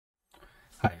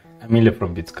Hi, I'm Ilya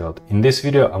from Bitskout. In this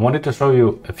video, I wanted to show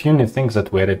you a few new things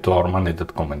that we added to our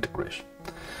monday.com integration.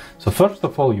 So first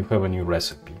of all, you have a new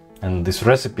recipe, and this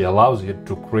recipe allows you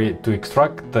to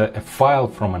extract a file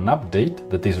from an update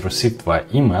that is received via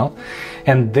email,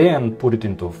 and then put it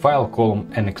into a file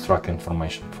column and extract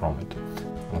information from it.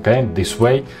 Okay, this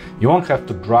way you won't have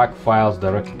to drag files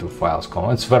directly to files column.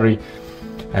 It's very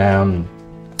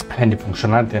handy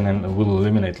functionality and will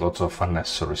eliminate lots of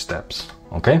unnecessary steps.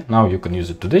 Okay, now you can use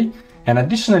it today. And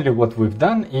additionally, what we've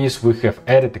done is we have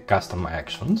added the custom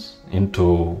actions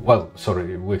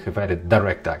we have added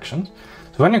direct actions.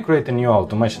 So when you create a new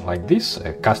automation like this,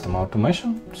 a custom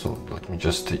automation, so let me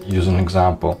just use an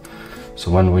example. So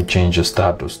when we change the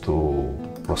status to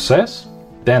process,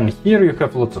 then here you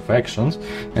have lots of actions,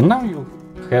 and now you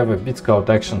have a Bitskout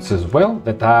actions as well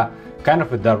that are kind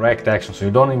of a direct action, so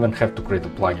you don't even have to create a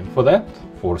plugin for that,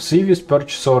 for CVs,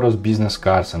 purchase orders, business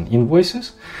cards and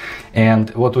invoices. And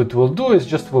what it will do is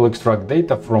just will extract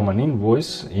data from an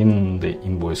invoice in the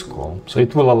invoice column. So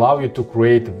it will allow you to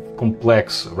create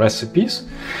complex recipes.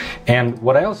 And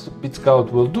what else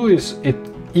Bitskout will do is,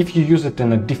 if you use it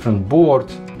in a different board,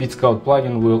 Bitskout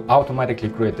plugin will automatically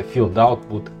create a field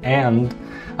output and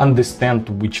understand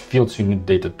to which fields you need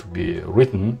data to be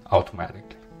written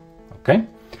automatically. Okay,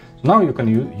 so now you can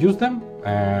use them.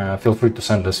 Feel free to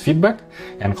send us feedback,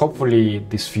 and hopefully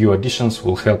these few additions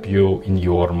will help you in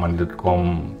your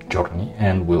monday.com journey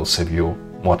and will save you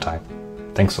more time.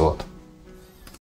 Thanks a lot.